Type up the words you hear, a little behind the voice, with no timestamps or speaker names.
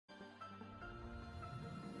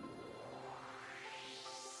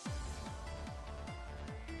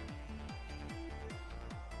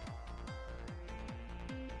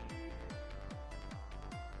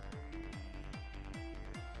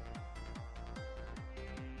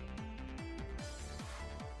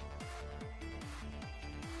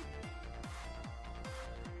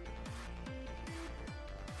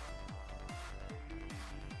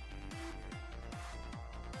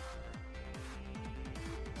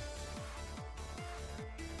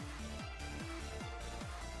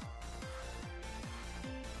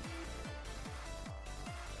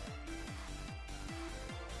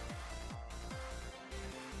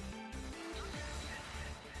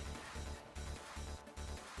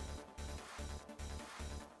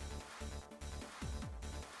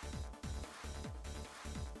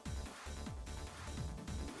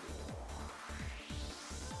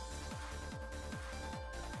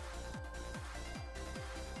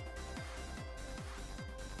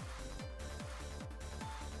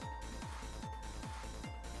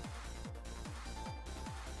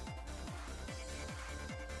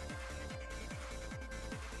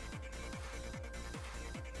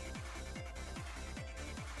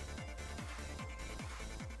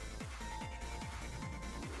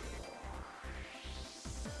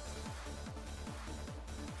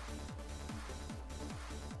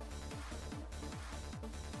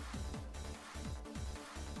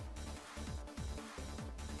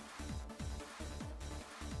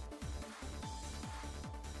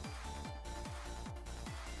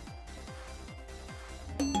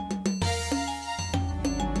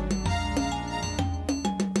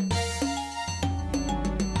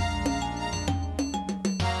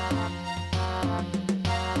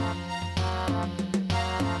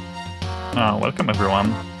Welcome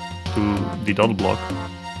everyone to the dot block.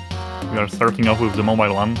 We are starting off with the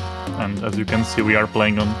mobile one, and as you can see we are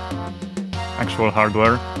playing on actual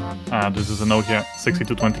hardware. This is a Nokia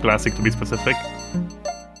 6220 Classic to be specific.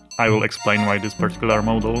 I will explain why this particular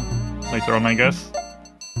model later on, I guess.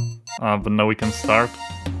 But now we can start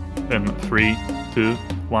in 3, 2,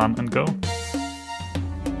 1 and go.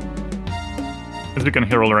 As you can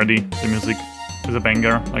hear already, the music is a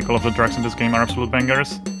banger. Like all of the tracks in this game are absolute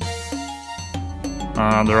bangers.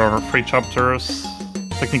 There are 3 chapters,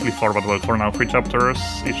 technically 4, but well, for now 3 chapters.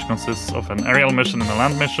 Each consists of an aerial mission and a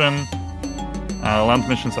land mission. Land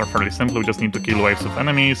missions are fairly simple, we just need to kill waves of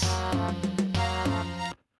enemies.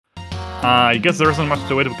 I guess there isn't much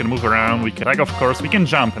to it, we can move around, we can attack of course, we can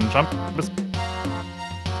jump, and jump is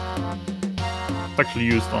actually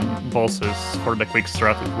used on bosses for the quick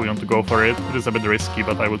strat if we want to go for it. It is a bit risky,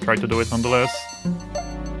 but I will try to do it nonetheless.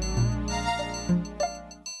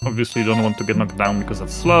 Obviously you don't want to get knocked down because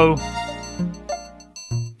that's slow.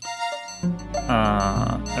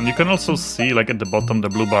 And you can also see, like at the bottom, the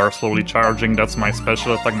blue bar slowly charging. That's my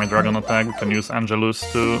special attack, my dragon attack. We can use Angelus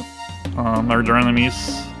to murder enemies.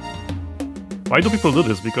 Why do people do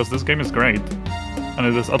this? Because this game is great. And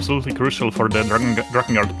it is absolutely crucial for the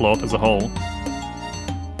Drakengard plot as a whole.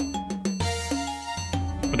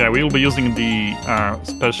 But yeah, we will be using the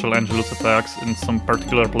special Angelus attacks in some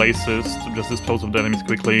particular places to just dispose of the enemies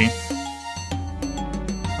quickly.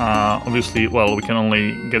 Obviously, well, we can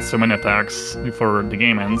only get so many attacks before the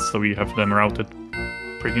game ends, so we have them routed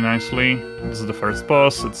pretty nicely. This is the first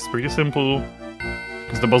boss, it's pretty simple,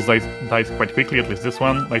 because the boss dies quite quickly, at least this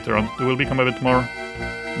one. Later on it will become a bit more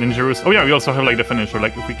dangerous. Oh yeah, we also have like the finisher,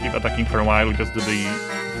 like if we keep attacking for a while, we just do the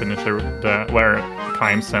finisher, where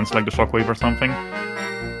time sends like the shockwave or something.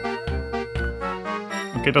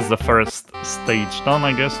 Okay, that's the first stage done,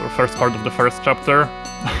 I guess, or first part of the first chapter.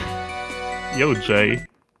 Yo, Jay.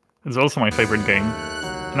 It's also my favorite game.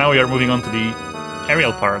 Now we are moving on to the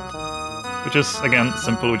aerial part, which is, again,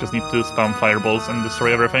 simple. We just need to spam fireballs and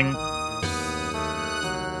destroy everything.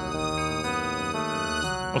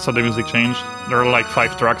 Also, the music changed. There are like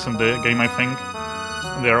 5 tracks in the game, I think.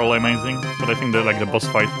 They are all amazing, but I think the boss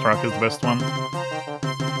fight track is the best one.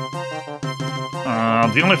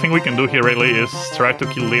 The only thing we can do here really is try to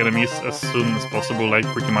kill the enemies as soon as possible, like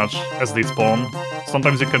pretty much as they spawn.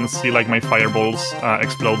 Sometimes you can see like my fireballs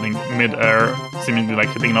exploding mid-air, seemingly like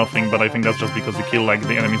hitting nothing, but I think that's just because you kill like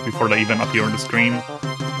the enemies before they even appear on the screen.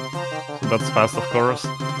 So that's fast, of course.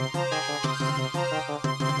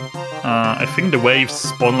 I think the waves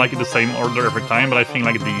spawn like in the same order every time, but I think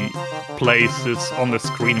like the places on the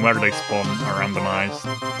screen where they spawn are randomized.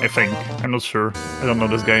 I think. I'm not sure. I don't know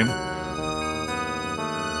this game.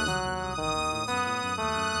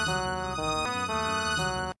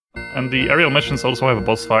 And the aerial missions also have a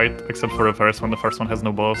boss fight, except for the first one. The first one has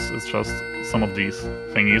no boss, it's just some of these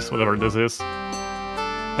thingies, whatever this is.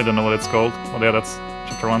 I don't know what it's called, but yeah, that's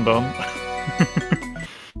chapter 1 done.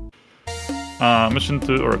 Mission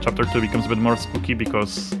 2, or chapter 2, becomes a bit more spooky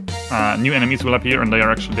because new enemies will appear and they are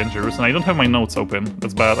actually dangerous. And I don't have my notes open,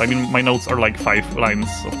 that's bad. I mean, my notes are like 5 lines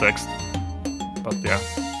of text. But yeah.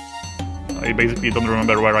 I basically don't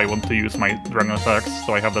remember where I want to use my dragon attacks,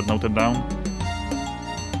 so I have that noted down.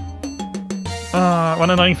 One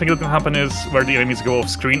annoying thing that can happen is where the enemies go off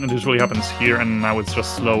screen. It usually happens here, and now it's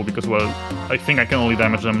just slow because, well, I think I can only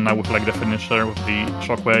damage them now with like the finisher, with the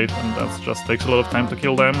shockwave, and that just takes a lot of time to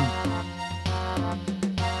kill them.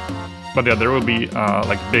 But yeah, there will be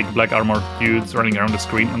like big black armored dudes running around the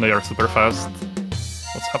screen, and they are super fast.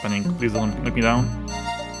 What's happening? Please don't knock me down.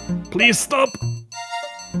 Please stop!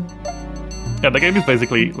 Yeah, the game is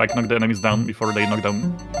basically like knock the enemies down before they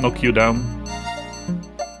knock you down.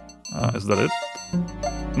 Is that it?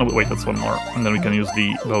 No, wait, that's one more. And then we can use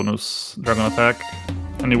the bonus dragon attack.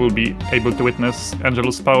 And you will be able to witness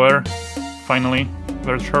Angelus' power, finally,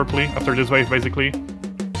 very shortly, after this wave, basically.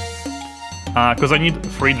 Because I need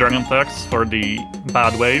 3 dragon attacks for the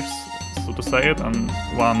bad waves, so to say it, and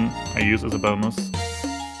 1 I use as a bonus,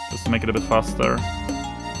 just to make it a bit faster.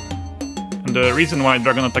 And the reason why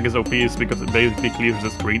dragon attack is OP is because it basically clears the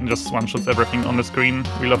screen, just one-shots everything on the screen.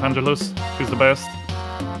 We love Angelus, she's the best.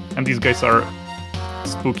 And these guys are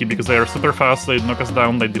spooky because they are super fast, they knock us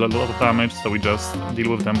down, they deal a lot of damage, so we just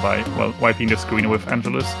deal with them by, well, wiping the screen with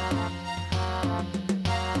Angelus.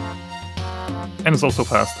 And it's also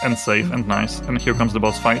fast and safe and nice. And here comes the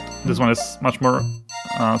boss fight. This one is much more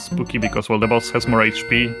spooky because, well, the boss has more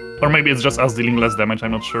HP. Or maybe it's just us dealing less damage,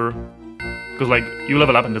 I'm not sure. Because, like, you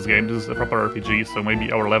level up in this game, this is a proper RPG, so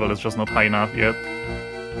maybe our level is just not high enough yet.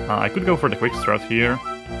 I could go for the quick strat here.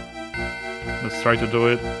 Let's try to do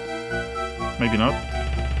it. Maybe not.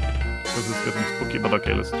 This is getting spooky, but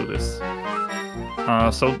okay, let's do this.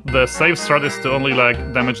 So the safe strat is to only like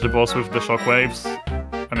damage the boss with the shockwaves,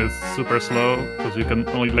 and it's super slow because you can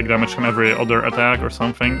only like damage him every other attack or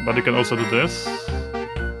something. But you can also do this.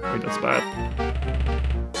 Wait, that's bad.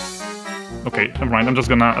 Okay, never mind. I'm just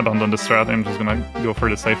gonna abandon the strat. I'm just gonna go for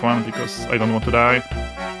the safe one because I don't want to die.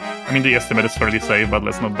 I mean, the estimate is fairly safe, but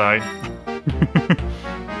let's not die.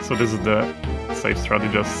 So this is the safe strat.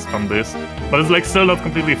 You just spam this, but it's like still not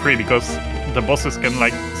completely free because the bosses can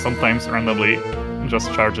like sometimes randomly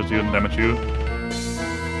just charge at you and damage you.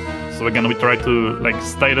 So again, we try to like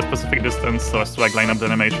stay at a specific distance so as to like line up the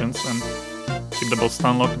animations and keep the boss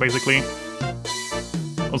stun locked basically.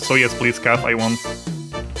 Also, yes, please, Cap, I want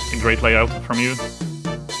a great layout from you.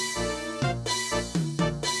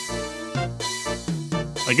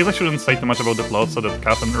 I guess I shouldn't say too much about the plot so that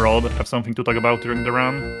Cap and Rod have something to talk about during the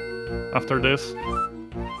run after this.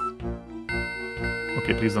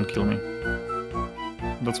 Okay, please don't kill me.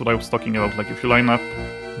 That's what I was talking about, like if you line up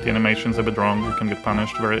the animations a bit wrong, you can get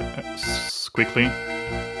punished very quickly.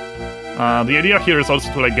 The idea here is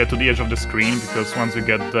also to like get to the edge of the screen, because once you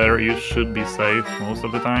get there you should be safe most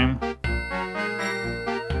of the time.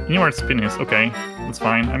 Inward spin is okay, that's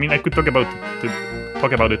fine. I mean, I could talk about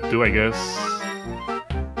it too, I guess.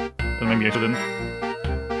 But maybe I shouldn't.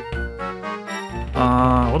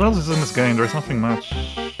 What else is in this game? There's nothing much.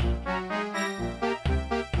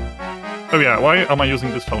 Oh yeah, why am I using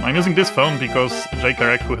this phone? I'm using this phone because Jake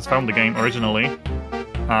Carrick, who has found the game originally,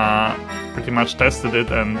 pretty much tested it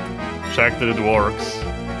and checked that it works.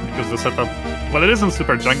 Because the setup, well, it isn't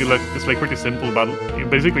super junky, it's like pretty simple, but you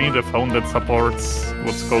basically need a phone that supports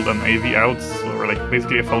what's called an AV out, or like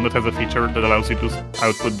basically a phone that has a feature that allows you to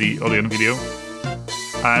output the audio and video.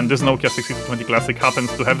 And this Nokia 6220 Classic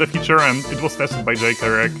happens to have the feature, and it was tested by Jake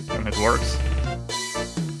Carrick, and it works.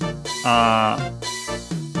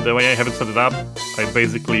 The way I have it set it up, I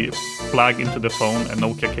basically plug into the phone a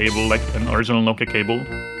Nokia cable, like an original Nokia cable,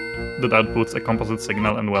 that outputs a composite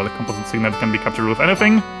signal, and well, the composite signal can be captured with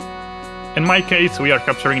anything. In my case, we are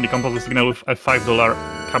capturing the composite signal with a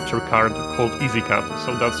 $5 capture card called EasyCap,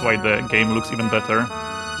 so that's why the game looks even better.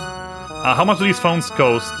 How much do these phones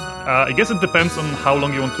cost? I guess it depends on how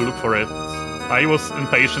long you want to look for it. I was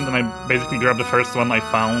impatient and I basically grabbed the first one I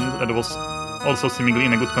found that was also seemingly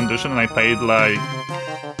in a good condition, and I paid like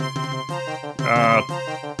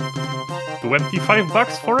 25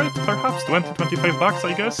 bucks for it, perhaps? 20-25 bucks,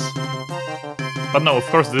 I guess? But no, of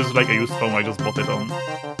course this is like a used phone, I just bought it on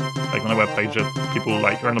like on a webpage that people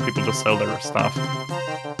like, random people just sell their stuff.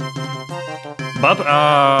 But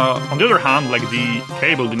on the other hand, like the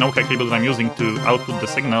cable, the Nokia cable that I'm using to output the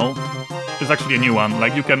signal is actually a new one.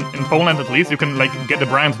 Like you can, in Poland at least, you can like get a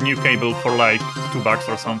brand new cable for like $2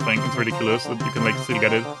 or something. It's ridiculous that you can like still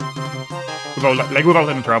get it without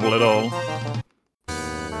any trouble at all.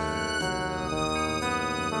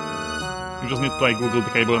 You just need to like Google the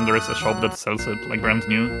cable and there is a shop that sells it like brand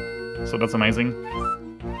new. So that's amazing.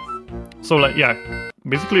 So like yeah,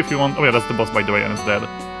 basically if you want, oh yeah, that's the boss by the way, and it's dead.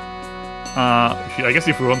 I guess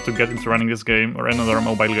if you want to get into running this game or any other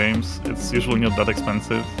mobile games, it's usually not that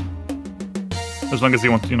expensive. As long as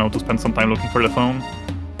you want, you know, to spend some time looking for the phone.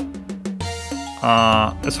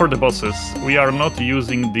 As for the bosses, we are not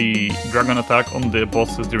using the dragon attack on the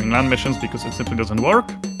bosses during land missions because it simply doesn't work.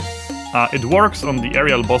 It works on the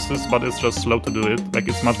aerial bosses, but it's just slow to do it. Like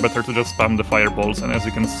it's much better to just spam the fireballs, and as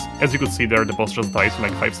you could see there, the boss just dies in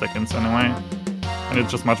like 5 seconds anyway. And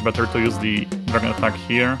it's just much better to use the dragon attack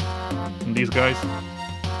here on these guys.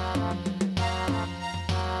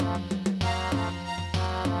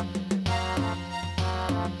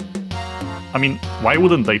 I mean, why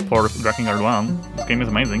wouldn't they port Dragon Guard 1? This game is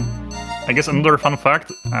amazing. I guess another fun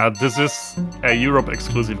fact, this is a Europe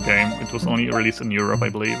exclusive game. It was only released in Europe, I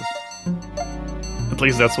believe. At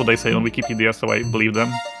least that's what they say on Wikipedia, so I believe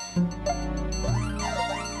them.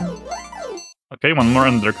 Okay, one more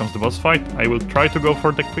and there comes the boss fight. I will try to go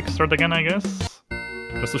for the quick start again, I guess.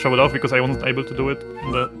 Just to show it off, because I wasn't able to do it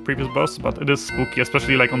on the previous boss, but it is spooky,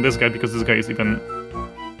 especially like on this guy, because this guy is even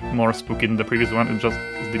more spooky than the previous one. It just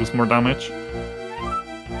deals more damage.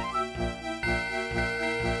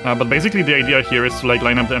 But basically the idea here is to like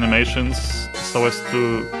line up the animations so as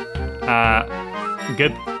to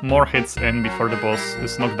get more hits in before the boss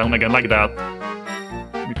is knocked down again, like that.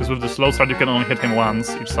 Because with the slow start you can only hit him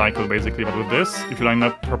once each cycle basically, but with this, if you line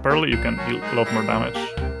up properly, you can deal a lot more damage.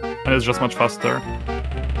 And it's just much faster.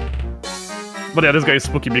 But yeah, this guy is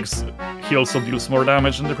spooky because he also deals more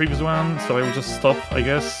damage than the previous one, so I will just stop, I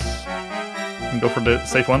guess, and go for the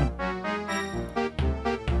safe one.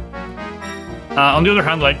 On the other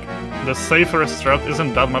hand, like, the safer strat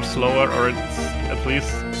isn't that much slower, or it's at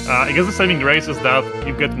least I guess the saving grace is that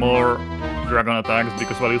you get more dragon attacks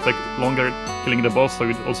because, well, you take longer killing the boss, so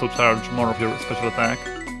you also charge more of your special attack.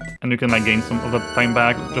 And you can like gain some of that time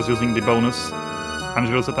back just using the bonus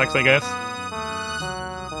Angelus attacks, I guess.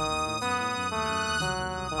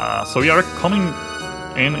 So we are coming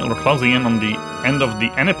in, or closing in on the end of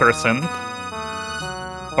the any percent,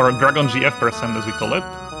 or Dragon GF percent as we call it.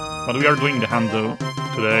 But we are doing the Hando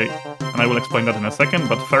today, and I will explain that in a second.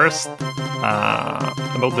 But first,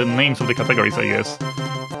 about the names of the categories, I guess.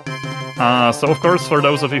 So of course, for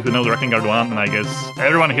those of you who know Drakengard 1, and I guess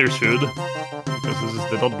everyone here should, because this is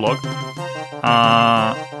the dot blog.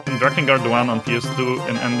 In Drakengard 1 on PS2,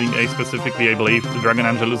 in ending A specifically, I believe, the Dragon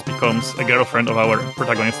Angelus becomes a girlfriend of our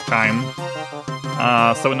protagonist Kain.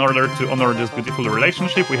 So in order to honor this beautiful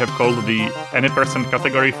relationship, we have called the any percent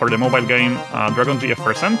category for the mobile game Dragon GF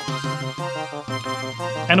percent.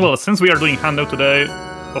 And well, since we are doing Hando today,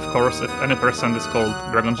 of course, if any percent is called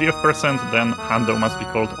Dragon GF percent, then Hando must be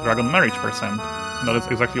called Dragon Marriage percent. And that is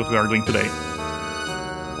exactly what we are doing today.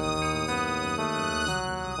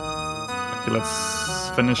 Okay, let's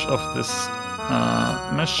finish off this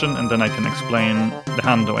mission, and then I can explain the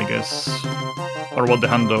Hando, I guess, or what the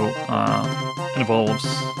Hando involves,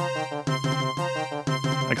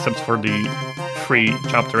 except for the free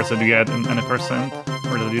chapters that you get in any percent,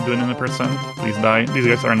 or that you do in any percent. Please die. These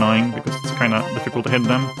guys are annoying because it's kind of difficult to hit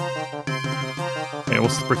them. I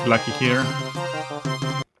was pretty lucky here.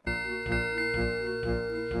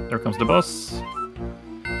 There comes the boss.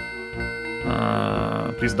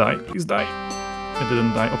 Please die, please die. It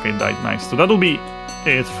didn't die. Okay, died, nice. So that will be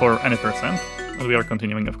it for any percent. But we are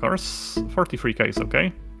continuing, of course. 43k is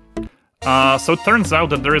okay. So it turns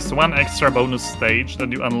out that there is one extra bonus stage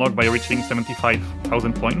that you unlock by reaching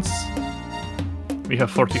 75,000 points. We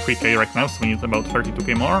have 43k right now, so we need about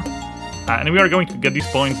 32k more. And we are going to get these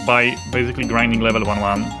points by basically grinding level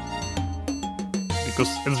 1-1. Because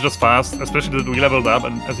it's just fast, especially that we leveled up,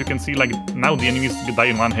 and as you can see, like, now the enemies die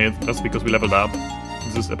in one hit just because we leveled up.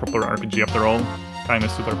 This is a proper RPG after all. Time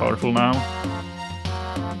is super powerful now.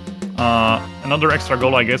 Another extra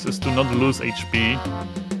goal, I guess, is to not lose HP,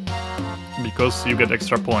 because you get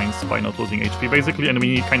extra points by not losing HP, basically, and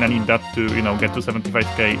we kinda need that to, you know, get to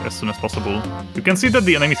 75k as soon as possible. You can see that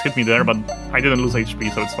the enemies hit me there, but I didn't lose HP,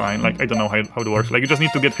 so it's fine. Like, I don't know how it works. Like, you just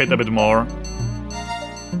need to get hit a bit more,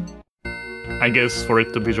 I guess, for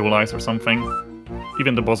it to visualize or something.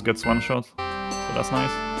 Even the boss gets one shot, so that's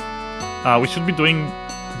nice. We should be doing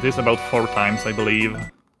this about 4 times, I believe,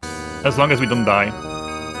 as long as we don't die.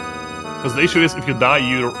 Because the issue is, if you die,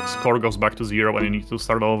 your score goes back to 0 and you need to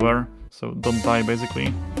start over. So don't die,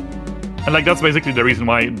 basically. And like, that's basically the reason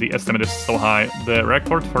why the estimate is so high. The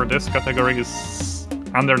record for this category is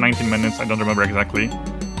under 19 minutes, I don't remember exactly.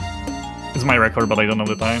 It's my record, but I don't know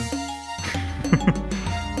the time.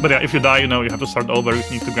 But yeah, if you die, you know, you have to start over, you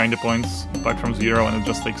need to grind the points back from 0, and it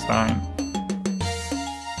just takes time.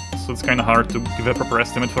 So it's kinda hard to give a proper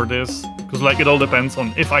estimate for this. Because, like, it all depends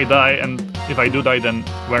on if I die, and if I do die, then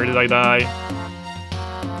where did I die?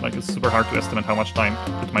 Like, it's super hard to estimate how much time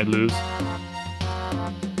it might lose.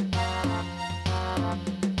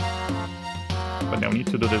 But now we need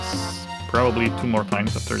to do this probably 2 more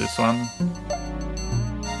times after this one.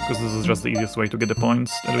 Because this is just the easiest way to get the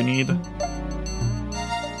points that we need.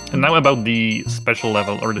 And now about the special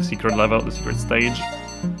level, or the secret level, the secret stage.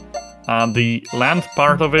 The land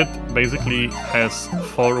part of it basically has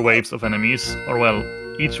 4 waves of enemies, or well,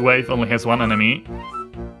 each wave only has 1 enemy.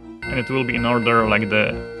 And it will be in order, like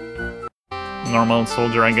the normal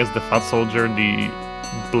soldier, I guess, the fat soldier, the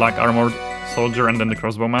black armored soldier, and then the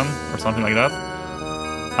crossbowman, or something like that.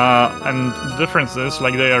 And the difference is,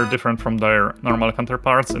 like, they are different from their normal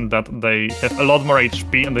counterparts in that they have a lot more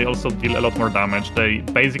HP and they also deal a lot more damage. They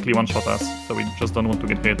basically one-shot us, so we just don't want to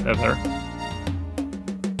get hit ever.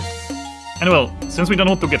 And well, since we don't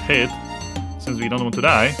want to get hit, since we don't want to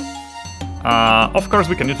die, of course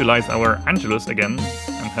we can utilize our Angelus again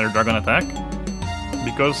and her dragon attack.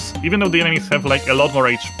 Because even though the enemies have like a lot more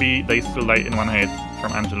HP, they still die in 1 hit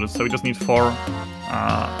from Angelus. So we just need 4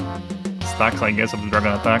 stacks, I guess, of the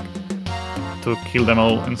dragon attack to kill them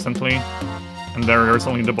all instantly. And there's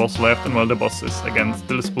only the boss left, and well, the boss is again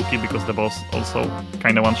still spooky because the boss also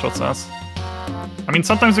kinda one-shots us. I mean,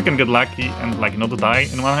 sometimes you can get lucky and like not die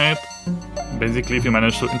in 1 hit. Basically, if you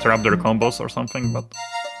manage to interrupt their combos or something, but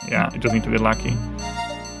yeah, you just need to get lucky.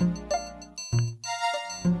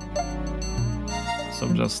 So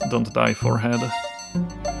just don't die, forehead.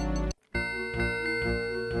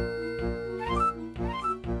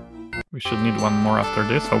 We should need 1 more after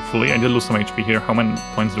this, hopefully. I did lose some HP here. How many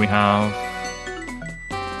points do we have?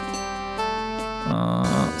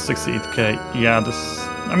 68k. Yeah, this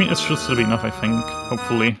I mean, it should still be enough, I think,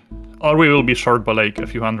 hopefully. Or we will be short by like a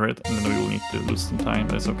few hundred, and then we will need to lose some time,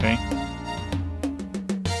 but it's okay.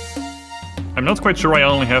 I'm not quite sure why I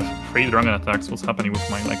only have 3 dragon attacks. What's happening with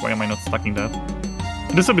mine? Like, why am I not stacking that?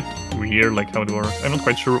 It is a bit weird, like, how it works. I'm not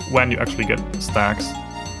quite sure when you actually get stacks.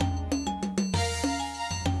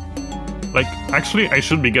 Like, actually, I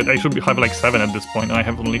should have like 7 at this point, and I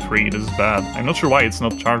have only 3. This is bad. I'm not sure why it's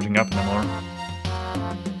not charging up anymore.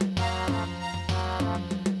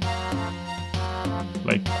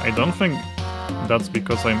 Like, I don't think that's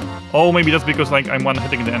because I'm... Oh, maybe that's because, like, I'm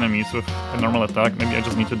one-hitting the enemies with a normal attack. Maybe I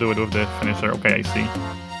just need to do it with the finisher. Okay, I see.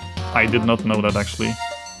 I did not know that, actually.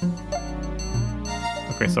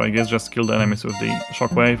 Okay, so I guess just kill the enemies with the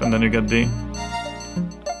shockwave, and then you get the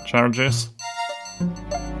charges.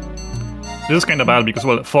 This is kinda bad, because,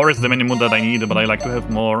 well, 4 is the minimum that I need, but I like to have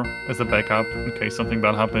more as a backup, in case something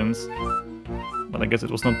bad happens. But I guess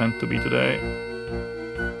it was not meant to be today.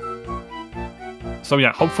 So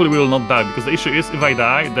yeah, hopefully we will not die, because the issue is, if I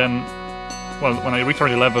die, then, well, when I reach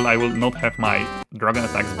the level, I will not have my dragon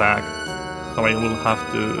attacks back. So I will have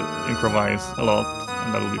to improvise a lot,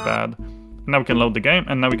 and that will be bad. Now we can load the game,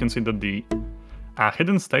 and now we can see that the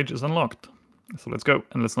hidden stage is unlocked. So let's go,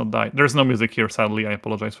 and let's not die. There's no music here, sadly, I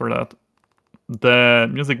apologize for that. The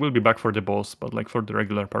music will be back for the boss, but like for the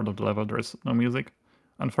regular part of the level, there is no music,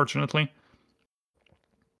 unfortunately.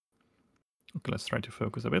 Okay, let's try to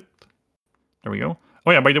focus a bit. There we go.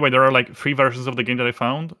 Oh yeah, by the way, there are like 3 versions of the game that I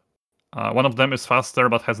found. One of them is faster,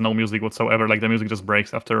 but has no music whatsoever. Like, the music just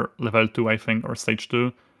breaks after level 2, I think, or stage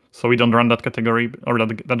 2. So we don't run that category, or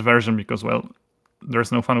that version, because, well,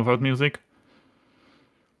 there's no fun without music.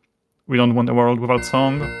 We don't want a world without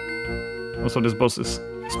song. Also, this boss is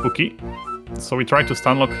spooky. So we try to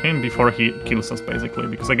stunlock him before he kills us, basically,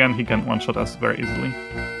 because, again, he can one-shot us very easily.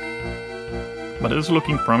 But it is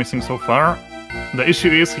looking promising so far. The issue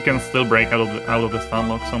is he can still break out of the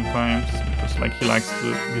stunlock sometimes, because like he likes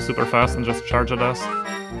to be super fast and just charge at us.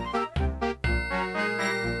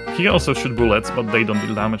 He can also shoot bullets, but they don't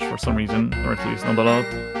deal damage for some reason, or at least not a lot.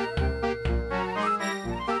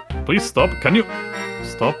 Please stop, can you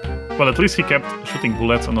stop? Well, at least he kept shooting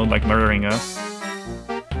bullets and not like murdering us.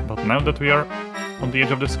 But now that we are on the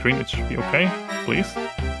edge of the screen, it should be okay, please.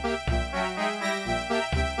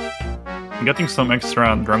 Getting some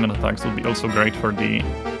extra dragon attacks would be also great for the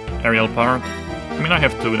aerial part. I mean, I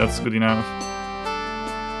have 2, that's good enough.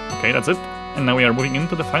 Okay, that's it. And now we are moving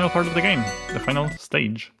into the final part of the game. The final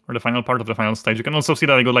stage. Or the final part of the final stage. You can also see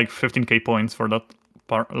that I got like 15k points for that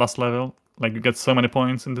last level. Like, you get so many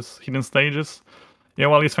points in these hidden stages. Yeah,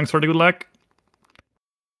 well, thanks for the good luck.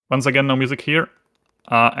 Once again, no music here.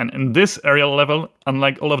 And in this aerial level,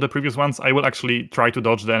 unlike all of the previous ones, I will actually try to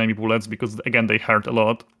dodge the enemy bullets, because, again, they hurt a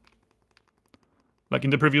lot. Like in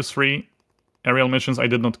the previous 3 aerial missions, I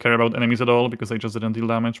did not care about enemies at all, because they just didn't deal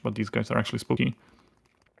damage, but these guys are actually spooky.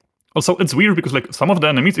 Also, it's weird, because like some of the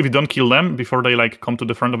enemies, if you don't kill them before they like come to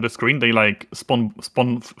the front of the screen, they like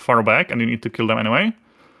spawn far back, and you need to kill them anyway.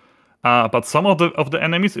 But some of the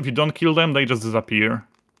enemies, if you don't kill them, they just disappear.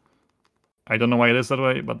 I don't know why it is that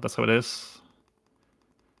way, but that's how it is.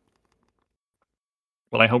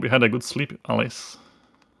 Well, I hope you had a good sleep, Alice.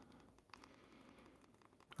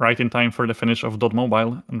 Right in time for the finish of Dot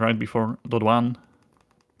Mobile, and right before Dot 1.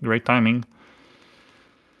 Great timing.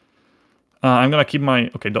 I'm gonna keep my...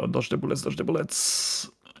 Okay, dodge the bullets, dodge the bullets.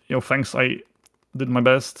 Yo, thanks, I did my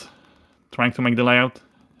best. Trying to make the layout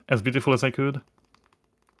as beautiful as I could.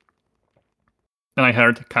 And I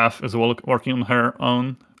heard Kath as well working on her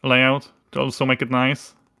own layout to also make it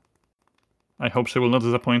nice. I hope she will not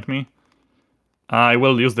disappoint me. I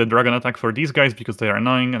will use the dragon attack for these guys because they are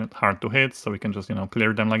annoying and hard to hit, so we can just, you know,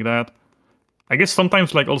 clear them like that. I guess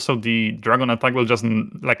sometimes, like, also the dragon attack will just,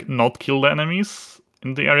 like, not kill the enemies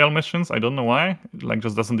in the aerial missions. I don't know why. It, like,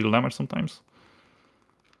 just doesn't deal damage sometimes.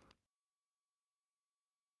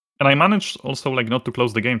 And I managed also, like, not to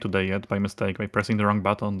close the game today yet by mistake, by pressing the wrong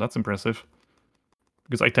button. That's impressive.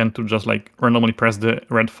 Because I tend to just, like, randomly press the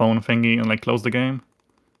red phone thingy and, like, close the game.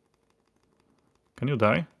 Can you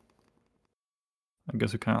die? I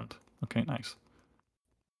guess you can't. Okay, nice.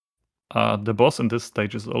 The boss in this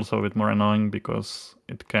stage is also a bit more annoying because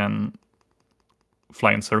it can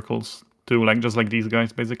fly in circles too, like just like these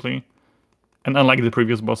guys, basically. And unlike the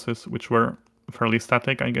previous bosses, which were fairly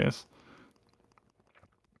static, I guess.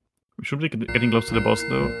 We should be getting close to the boss,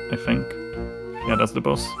 though, I think. Yeah, that's the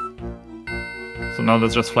boss. So now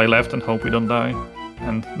let's just fly left and hope we don't die.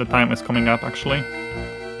 And the time is coming up, actually.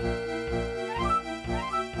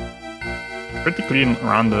 Pretty clean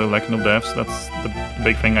run though, like no deaths, that's the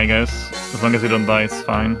big thing, I guess. As long as you don't die, it's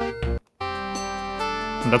fine.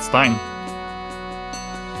 And that's time.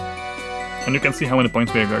 And you can see how many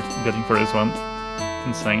points we are getting for this one.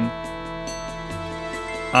 Insane.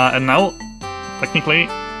 And now, technically,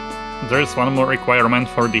 there is one more requirement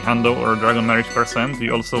for the Hando or Dragon Marriage percent.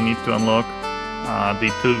 You also need to unlock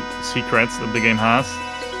the 2 secrets that the game has.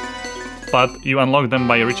 But you unlock them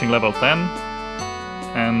by reaching level 10.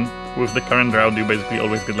 And with the current route, you basically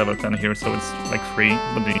always get level 10 here, so it's like free,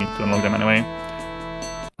 but you need to unlock them anyway.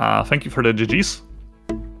 Thank you for the GGs.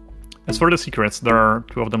 As for the secrets, there are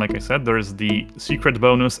 2 of them, like I said. There is the secret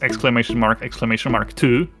bonus exclamation mark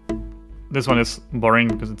 2. This one is boring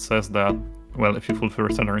because it says that, well, if you fulfill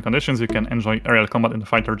certain conditions, you can enjoy aerial combat in the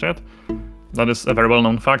fighter jet. That is a very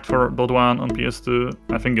well-known fact for Dota 1 on PS2.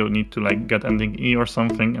 I think you'll need to like get ending E or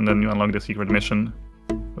something, and then you unlock the secret mission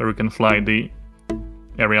where you can fly the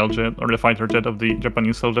aerial jet or the fighter jet of the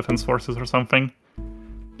Japanese self-defense forces or something.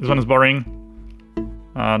 This one is boring.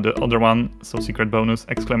 The other one, so secret bonus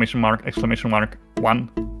exclamation mark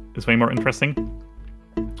 1, is way more interesting.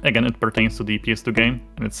 Again, it pertains to the PS2 game,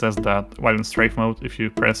 and it says that while in strafe mode, if you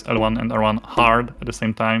press L1 and R1 hard at the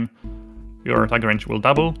same time, your attack range will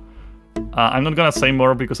double. I'm not gonna say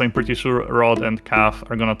more because I'm pretty sure Rod and Calf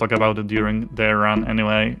are gonna talk about it during their run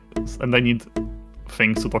anyway, and I need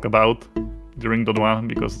things to talk about during Dota 1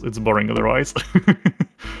 because it's boring otherwise.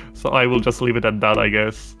 So I will just leave it at that, I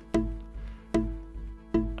guess.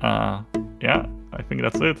 Yeah, I think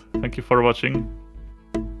that's it. Thank you for watching.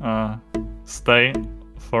 Stay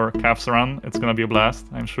for Calf's run. It's gonna be a blast,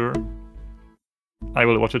 I'm sure. I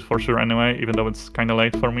will watch it for sure anyway, even though it's kinda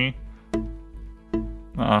late for me.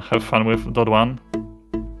 Have fun with Dota 1.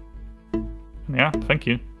 And yeah, thank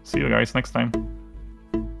you. See you guys next time.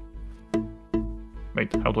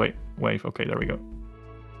 Wait, how do I wave? Okay, there we go.